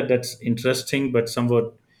find that that's interesting but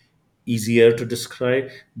somewhat easier to describe.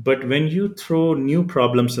 But when you throw new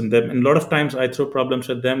problems in them, and a lot of times I throw problems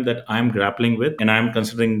at them that I'm grappling with and I'm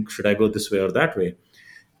considering, should I go this way or that way?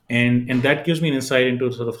 And that gives me an insight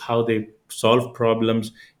into sort of how they solve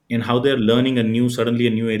problems and how they're learning suddenly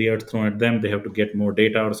a new area thrown at them. They have to get more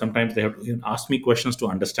data, or sometimes they have to even ask me questions to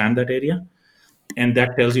understand that area. And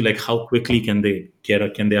that tells you like how quickly can they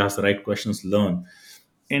can they ask the right questions, learn.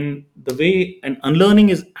 And the way, and unlearning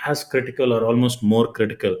is as critical or almost more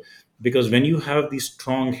critical, because when you have these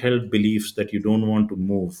strong held beliefs that you don't want to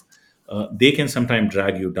move, they can sometimes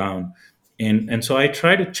drag you down. And so I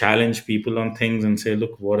try to challenge people on things and say,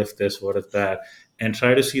 look, what if this, what if that, and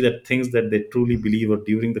try to see that things that they truly believe, or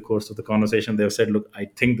during the course of the conversation they've said, look, I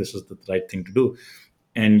think this is the right thing to do.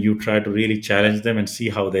 And you try to really challenge them and see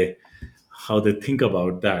how they think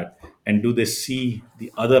about that, and do they see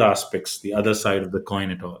the other aspects, the other side of the coin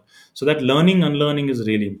at all. So that learning unlearning is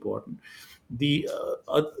really important. The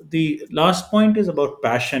last point is about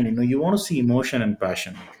passion. You want to see emotion and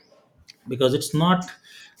passion, because it's not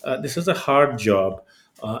this is a hard job,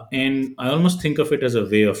 and I almost think of it as a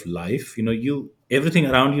way of life. You everything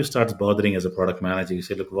around you starts bothering as a product manager. You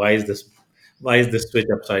say, look, why is this switch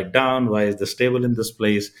upside down, why is this table in this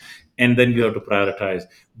place? And then you have to prioritize.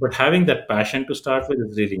 But having that passion to start with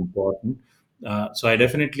is really important. So I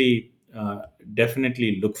definitely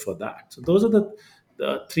look for that. So those are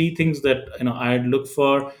the three things that I'd look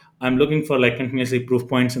for. I'm looking for like continuously proof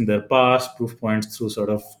points in their past, proof points through sort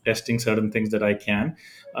of testing certain things that I can.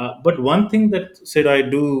 But one thing that said I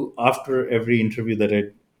do after every interview that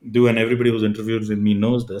I do, and everybody who's interviewed with me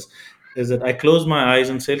knows this, is that I close my eyes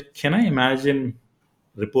and say, can I imagine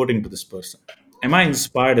reporting to this person? Am I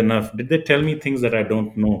inspired enough? Did they tell me things that I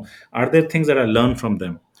don't know? Are there things that I learned from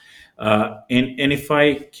them? And if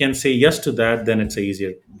I can say yes to that, then it's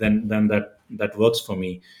easier. Then that works for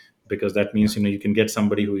me, because that means you can get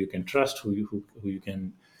somebody who you can trust, who you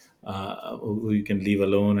can leave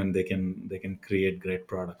alone, and they can create great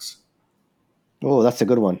products. Oh, that's a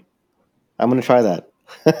good one. I'm going to try that.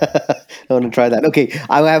 I want to try that. Okay,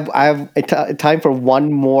 I have time for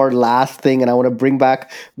one more last thing, and I want to bring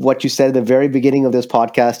back what you said at the very beginning of this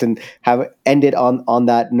podcast and have ended on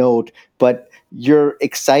that note. But you're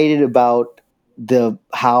excited about the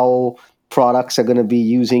how products are going to be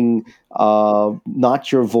using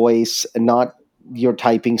not your voice, not your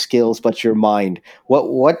typing skills, but your mind.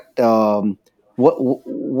 What's a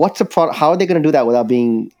product? How are they going to do that without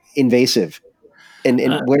being invasive? And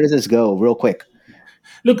where does this go, real quick?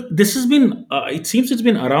 Look, this has been, it seems it's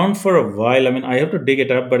been around for a while. I mean, I have to dig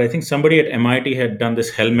it up, but I think somebody at MIT had done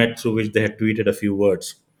this helmet through which they had tweeted a few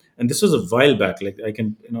words. And this was a while back. Like, I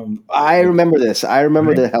can, I remember this. I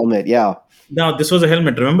remember right? the helmet. Yeah. Now, this was a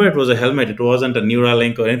helmet. Remember, it was a helmet. It wasn't a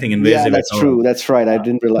Neuralink or anything Yeah, invasive at that's all. true. That's right. I Uh,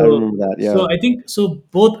 didn't realize. I so, remember that. so Yeah. I think so.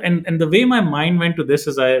 Both, and the way my mind went to this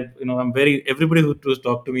is I'm very, everybody who's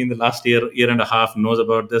talked to me in the last year and a half knows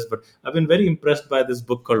about this, but I've been very impressed by this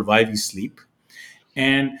book called Why We Sleep.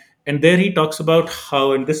 And and there he talks about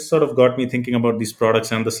how, and this sort of got me thinking about these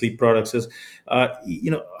products and the sleep products, is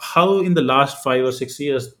how in the last 5 or 6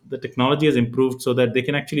 years the technology has improved so that they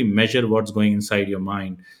can actually measure what's going inside your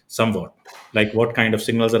mind. somewhat, like what kind of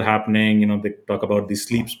signals are happening. They talk about these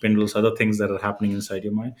sleep spindles, other things that are happening inside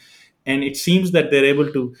your mind, and it seems that they're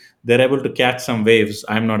able to catch some waves.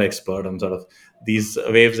 I'm not expert on sort of these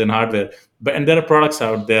waves in hardware, but and there are products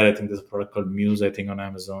out there. I think there's a product called Muse, I think, on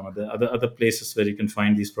Amazon, or the other places where you can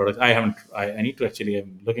find these products. I haven't. I need to actually.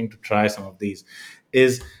 I'm looking to try some of these.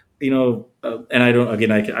 Is and I don't.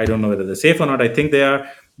 Again, I don't know whether they're safe or not. I think they are,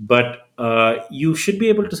 but you should be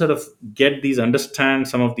able to sort of understand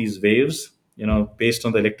some of these waves. Based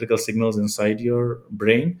on the electrical signals inside your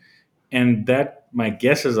brain, and that, my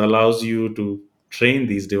guess is, allows you to train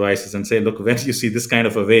these devices and say, look, when you see this kind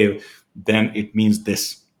of a wave, then it means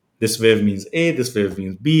this wave means A, this wave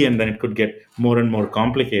means B, and then it could get more and more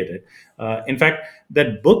complicated. In fact,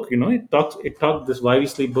 that book, it talked this Why We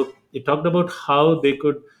Sleep book. It talked about how they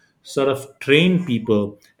could sort of train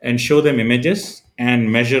people and show them images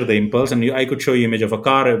and measure the impulse. And I could show you image of a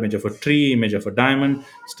car, image of a tree, image of a diamond,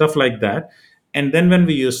 stuff like that. And then when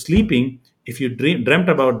we were sleeping, if you dreamt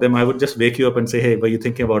about them, I would just wake you up and say, hey, were you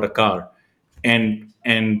thinking about a car? And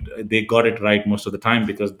they got it right most of the time,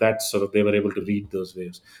 because that's sort of, they were able to read those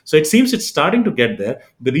waves. So it seems it's starting to get there.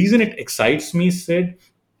 The reason it excites me, Sid,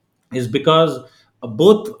 is because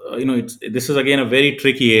both this is again a very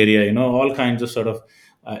tricky area, all kinds of sort of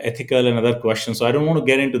ethical and other questions, so I don't want to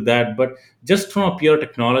get into that. But just from a pure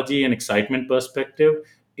technology and excitement perspective,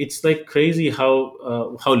 it's like crazy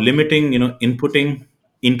how limiting inputting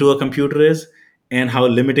into a computer is, and how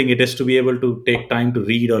limiting it is to be able to take time to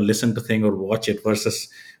read or listen to thing or watch it, versus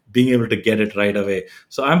being able to get it right away.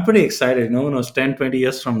 So I'm pretty excited. 10, 20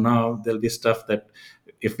 years from now, there'll be stuff that,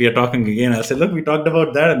 if we are talking again, I'll say, look, we talked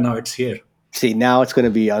about that and now it's here. See, now it's going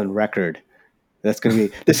to be on record. That's going to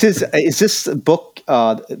be. Is this a book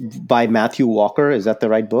by Matthew Walker? Is that the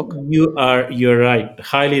right book? You're right.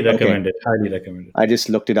 Highly recommended. Okay. Highly recommended. I just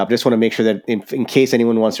looked it up. Just want to make sure that in case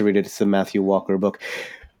anyone wants to read it, it's the Matthew Walker book.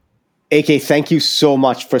 AK, thank you so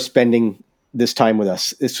much for spending this time with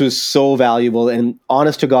us. This was so valuable, and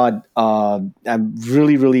honest to God, I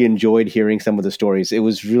really, really enjoyed hearing some of the stories. It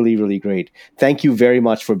was really, really great. Thank you very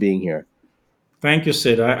much for being here. Thank you,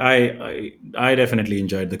 Sid. I definitely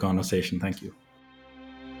enjoyed the conversation. Thank you.